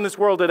to work in this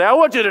world today. I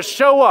want you to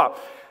show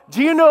up.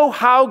 Do you know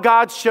how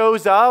God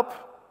shows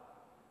up?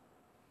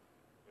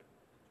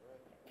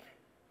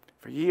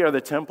 For ye are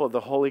the temple of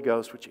the Holy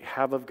Ghost, which you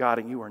have of God,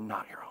 and you are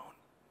not your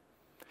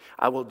own.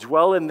 I will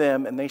dwell in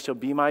them, and they shall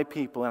be my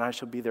people, and I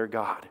shall be their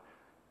God.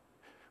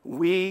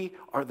 We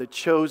are the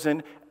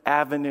chosen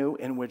avenue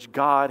in which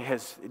God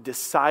has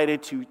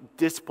decided to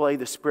display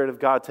the Spirit of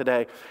God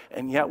today.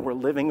 And yet we're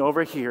living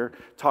over here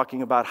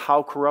talking about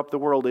how corrupt the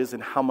world is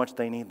and how much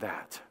they need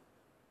that.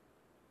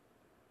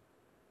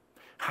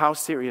 How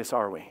serious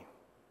are we?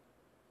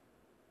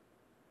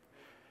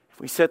 If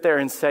we sit there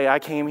and say, I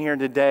came here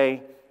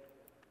today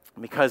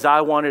because I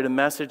wanted a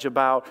message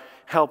about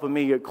helping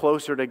me get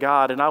closer to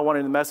God, and I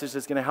wanted a message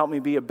that's going to help me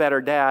be a better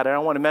dad, and I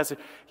want a message.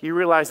 You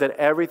realize that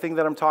everything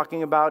that I'm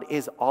talking about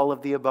is all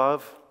of the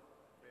above?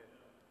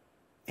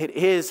 It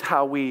is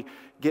how we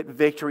get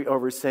victory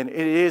over sin. It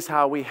is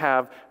how we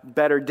have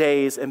better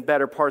days and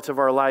better parts of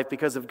our life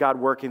because of God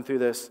working through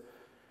this.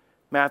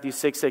 Matthew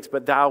 6:6,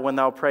 but thou, when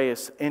thou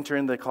prayest, enter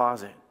into the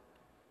closet.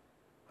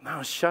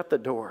 Now shut the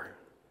door.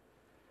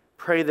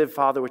 Pray to the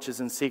Father which is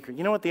in secret.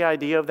 You know what the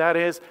idea of that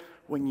is?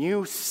 When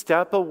you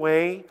step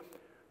away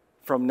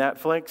from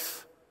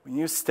Netflix, when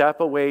you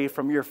step away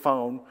from your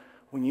phone,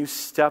 when you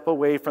step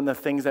away from the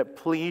things that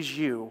please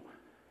you,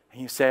 and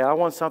you say, I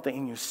want something,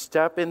 and you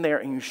step in there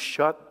and you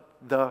shut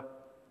the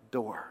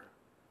door.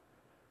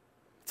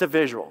 It's a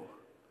visual.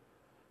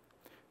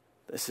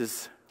 This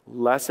is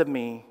less of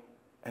me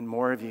and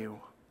more of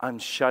you. I'm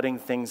shutting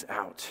things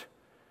out.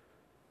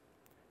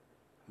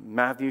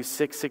 Matthew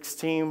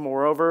 6:16,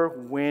 moreover,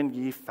 when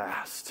ye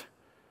fast,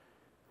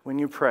 when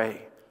you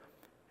pray.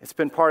 It's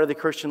been part of the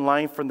Christian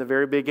life from the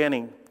very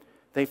beginning.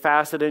 They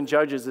fasted in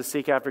Judges to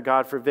seek after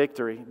God for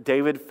victory.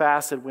 David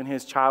fasted when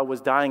his child was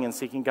dying and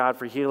seeking God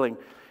for healing.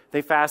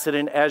 They fasted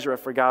in Ezra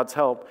for God's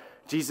help.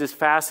 Jesus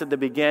fasted to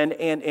begin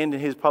and end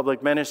his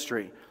public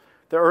ministry.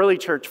 The early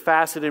church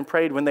fasted and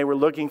prayed when they were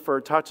looking for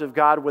a touch of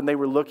God, when they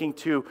were looking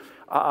to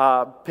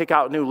pick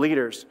out new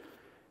leaders.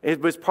 It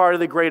was part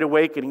of the Great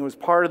Awakening. It was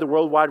part of the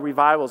worldwide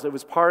revivals. It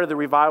was part of the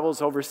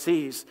revivals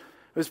overseas.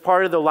 It was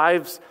part of the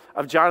lives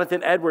of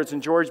Jonathan Edwards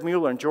and George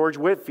Mueller and George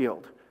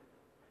Whitefield.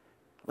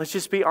 Let's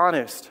just be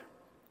honest.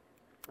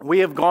 We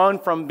have gone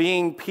from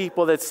being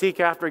people that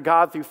seek after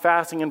God through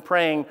fasting and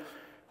praying.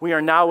 We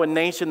are now a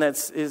nation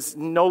that is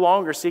no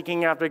longer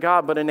seeking after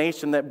God, but a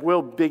nation that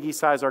will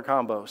biggie-size our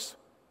combos.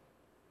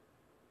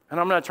 And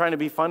I'm not trying to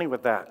be funny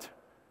with that.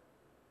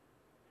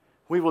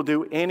 We will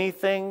do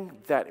anything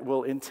that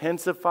will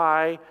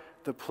intensify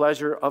the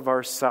pleasure of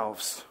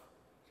ourselves.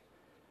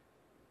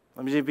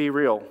 Let me just be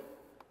real.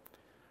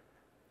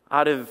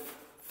 Out of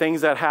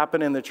things that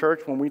happen in the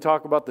church, when we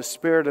talk about the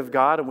Spirit of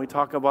God and we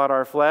talk about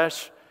our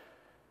flesh,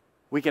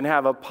 we can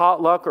have a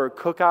potluck or a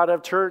cookout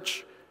of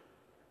church,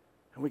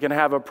 and we can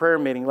have a prayer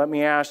meeting. Let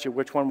me ask you,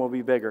 which one will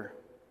be bigger?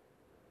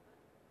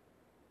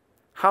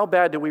 How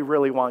bad do we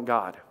really want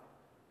God?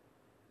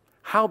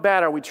 How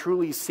bad are we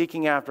truly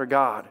seeking after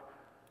God?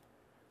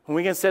 When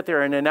we can sit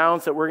there and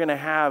announce that we're going to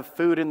have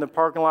food in the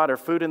parking lot or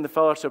food in the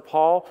fellowship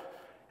hall,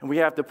 and we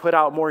have to put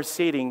out more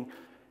seating,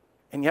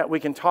 and yet we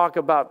can talk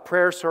about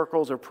prayer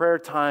circles or prayer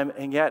time,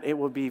 and yet it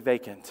will be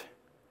vacant.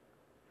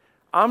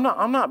 I'm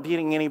not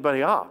beating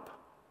anybody up.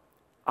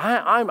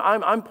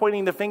 I'm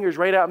pointing the fingers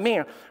right at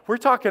me. We're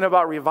talking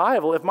about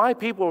revival. If my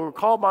people who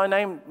call my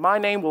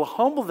name will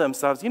humble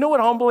themselves. You know what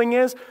humbling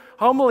is?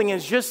 Humbling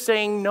is just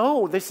saying,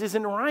 no, this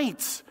isn't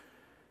right.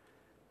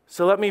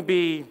 So let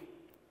me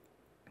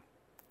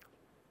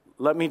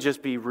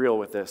just be real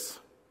with this.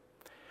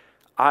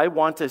 I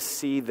want to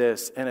see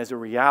this and as a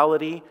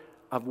reality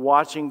of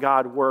watching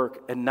God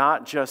work and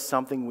not just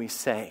something we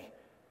say.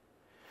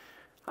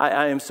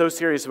 I am so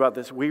serious about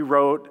this. We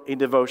wrote a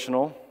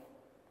devotional.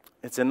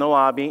 It's in the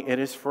lobby. It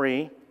is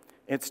free.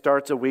 It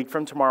starts a week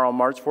from tomorrow,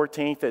 March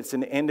 14th. It's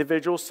an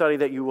individual study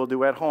that you will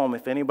do at home.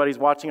 If anybody's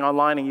watching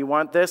online and you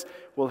want this,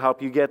 we'll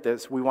help you get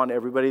this. We want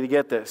everybody to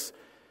get this.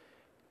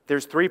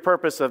 There's three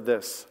purposes of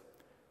this: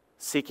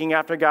 seeking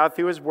after God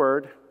through His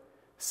Word,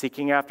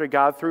 seeking after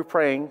God through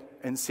praying,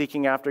 and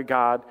seeking after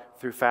God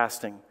through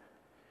fasting.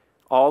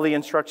 All the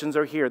instructions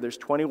are here. There's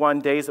 21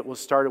 days that will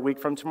start a week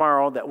from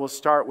tomorrow that will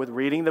start with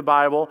reading the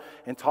Bible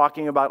and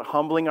talking about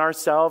humbling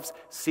ourselves,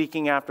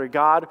 seeking after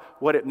God,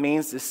 what it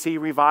means to see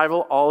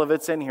revival. All of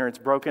it's in here. It's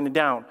broken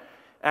down.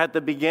 At the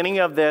beginning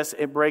of this,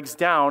 it breaks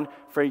down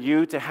for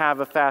you to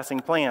have a fasting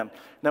plan.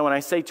 Now, when I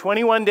say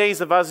 21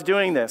 days of us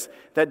doing this,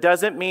 that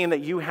doesn't mean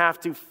that you have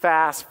to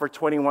fast for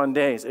 21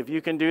 days. If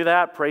you can do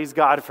that, praise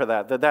God for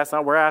that. That's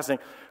not what we're asking.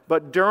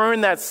 But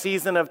during that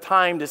season of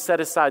time, to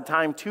set aside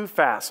time to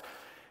fast.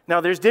 Now,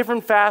 there's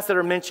different fasts that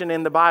are mentioned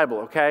in the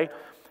Bible, okay?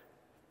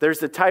 There's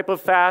the type of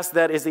fast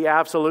that is the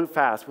absolute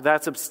fast.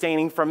 That's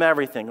abstaining from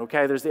everything,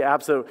 okay?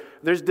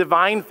 There's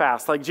divine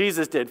fast, like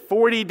Jesus did,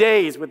 40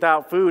 days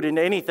without food and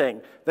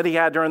anything that he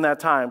had during that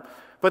time.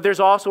 But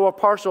there's also a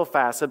partial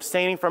fast,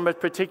 abstaining from a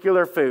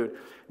particular food.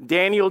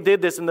 Daniel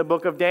did this in the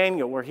book of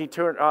Daniel, where he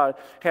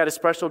had a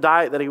special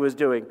diet that he was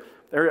doing.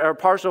 There are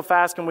partial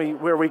fasts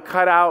where we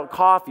cut out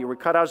coffee, we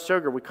cut out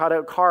sugar, we cut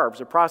out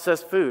carbs or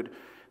processed food.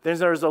 Then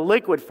there's a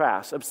liquid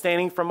fast,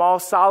 abstaining from all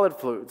solid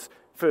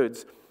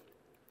foods.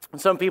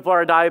 And some people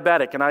are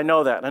diabetic, and I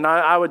know that. And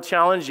I would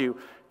challenge you,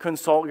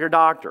 consult your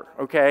doctor,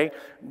 okay?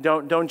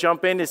 Don't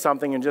jump into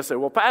something and just say,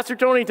 well, Pastor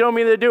Tony told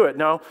me to do it.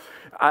 No,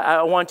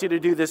 I want you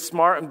to do this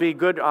smart and be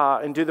good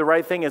and do the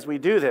right thing as we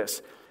do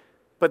this.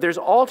 But there's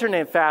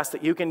alternate fasts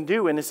that you can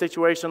do in a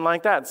situation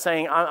like that,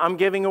 saying, I'm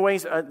giving away,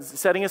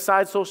 setting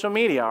aside social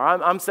media, or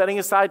I'm setting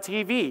aside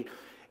TV.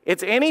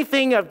 It's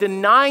anything of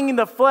denying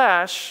the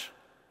flesh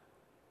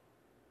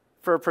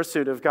for a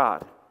pursuit of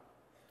God.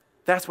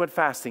 That's what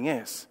fasting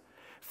is.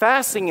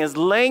 Fasting is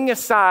laying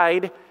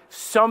aside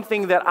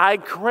something that I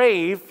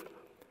crave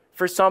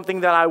for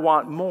something that I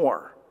want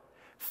more.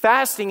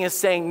 Fasting is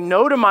saying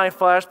no to my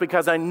flesh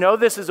because I know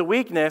this is a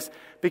weakness,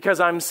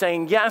 because I'm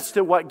saying yes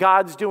to what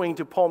God's doing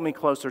to pull me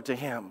closer to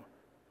Him.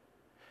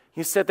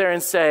 You sit there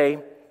and say,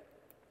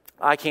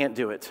 I can't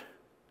do it.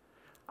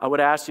 I would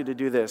ask you to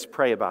do this.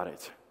 Pray about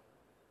it.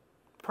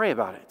 Pray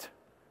about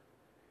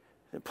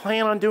it.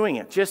 Plan on doing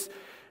it. Just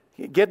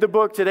get the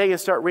book today and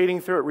start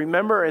reading through it.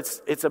 Remember,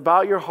 it's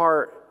about your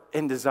heart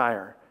and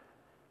desire.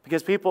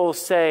 Because people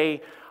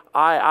say,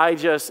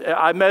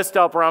 I messed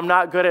up, or I'm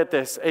not good at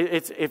this.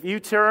 If you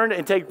turn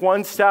and take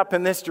one step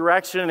in this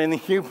direction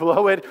and you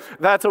blow it,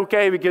 that's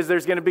okay, because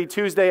there's going to be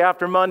Tuesday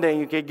after Monday and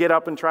you can get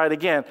up and try it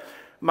again.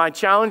 My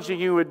challenge to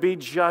you would be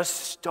just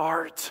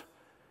start.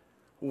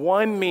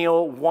 One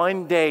meal,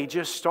 one day,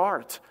 just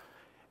start.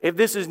 If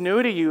this is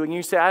new to you and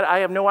you say, I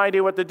have no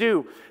idea what to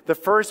do, the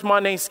first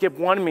Monday, skip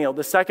one meal.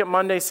 The second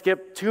Monday,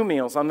 skip 2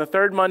 meals. On the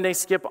third Monday,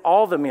 skip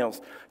all the meals.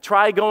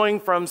 Try going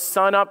from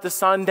sun up to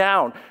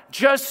sundown.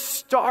 Just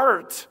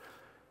start.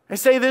 And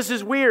say, this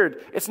is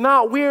weird. It's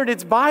not weird,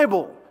 it's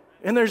Bible.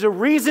 And there's a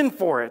reason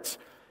for it.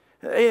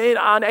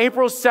 On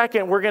April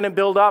 2nd, we're going to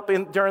build up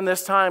during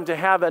this time to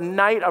have a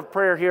night of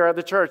prayer here at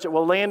the church. It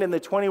will land in the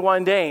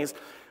 21 days.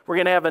 We're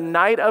going to have a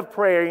night of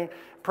praying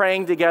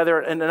together,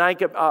 and a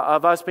night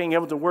of us being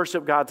able to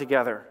worship God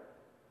together.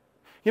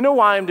 You know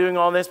why I'm doing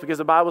all this? Because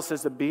the Bible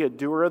says to be a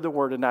doer of the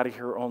word and not a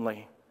hearer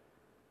only.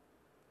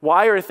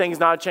 Why are things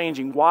not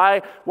changing?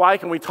 Why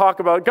can we talk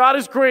about God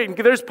is great, and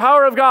there's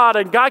power of God,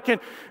 and God can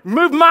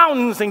move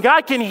mountains, and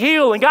God can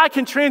heal, and God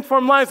can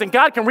transform lives, and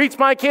God can reach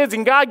my kids,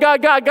 and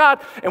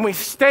God, and we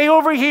stay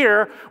over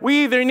here?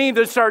 We either need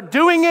to start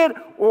doing it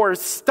or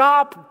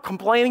stop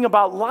complaining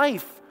about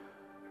life.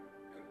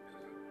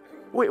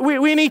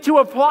 We need to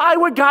apply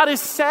what God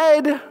has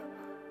said.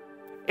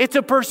 It's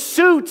a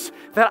pursuit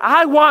that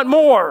I want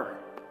more.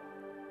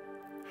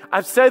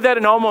 I've said that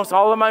in almost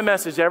all of my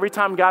messages. Every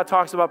time God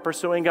talks about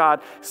pursuing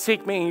God,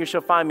 seek me and you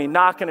shall find me.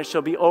 Knock and it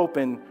shall be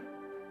open.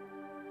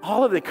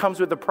 All of it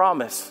comes with a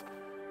promise.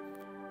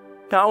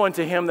 Now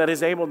unto Him that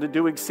is able to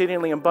do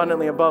exceedingly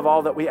abundantly above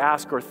all that we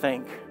ask or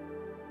think,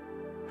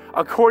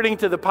 according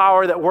to the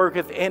power that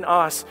worketh in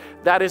us.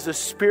 That is the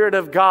Spirit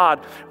of God.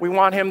 We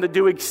want Him to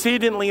do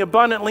exceedingly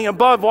abundantly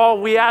above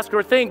all we ask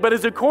or think, but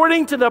it's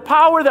according to the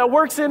power that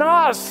works in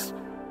us.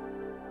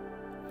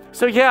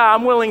 So yeah,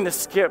 I'm willing to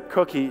skip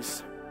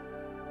cookies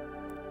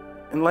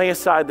and lay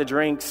aside the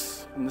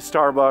drinks and the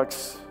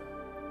Starbucks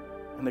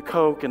and the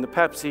Coke and the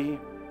Pepsi.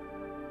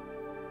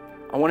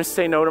 I want to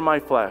say no to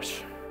my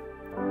flesh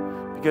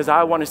because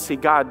I want to see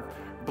God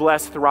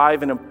bless,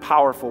 thrive in a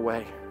powerful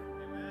way.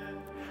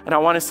 And I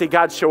want to see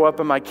God show up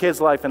in my kids'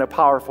 life in a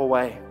powerful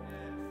way.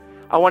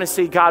 I want to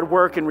see God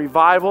work in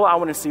revival. I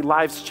want to see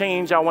lives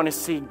change. I want to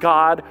see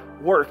God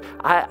work.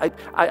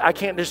 I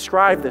can't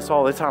describe this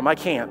all the time. I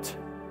can't.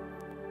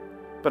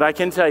 But I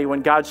can tell you,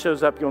 when God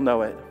shows up, you'll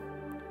know it.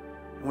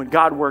 When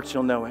God works,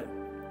 you'll know it.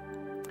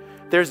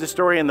 There's a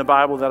story in the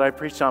Bible that I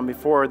preached on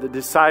before. The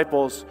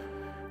disciples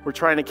were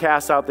trying to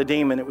cast out the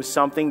demon. It was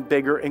something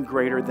bigger and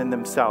greater than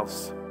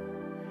themselves.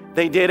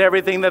 They did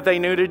everything that they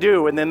knew to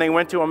do, and then they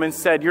went to him and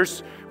said,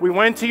 we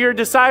went to your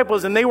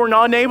disciples, and they were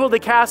not able to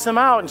cast them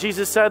out. And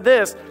Jesus said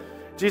this.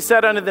 Jesus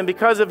said unto them,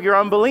 because of your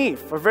unbelief.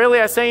 For verily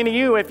I say unto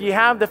you, if you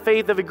have the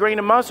faith of a grain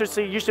of mustard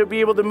seed, you should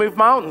be able to move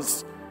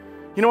mountains.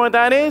 You know what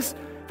that is?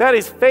 That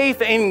is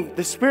faith in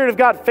the Spirit of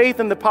God, faith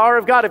in the power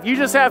of God. If you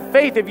just have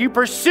faith, if you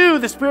pursue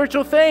the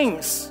spiritual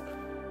things.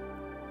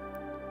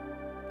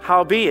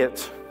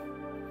 Howbeit,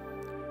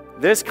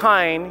 this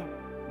kind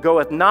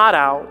goeth not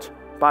out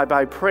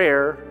by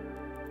prayer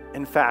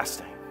and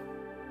fasting.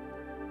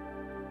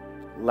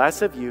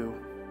 Less of you,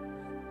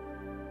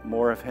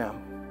 more of Him.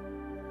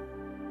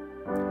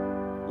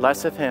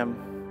 Less of Him,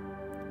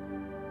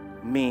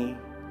 me,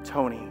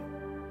 Tony,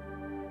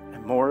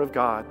 and more of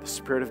God, the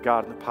Spirit of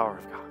God and the power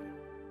of God.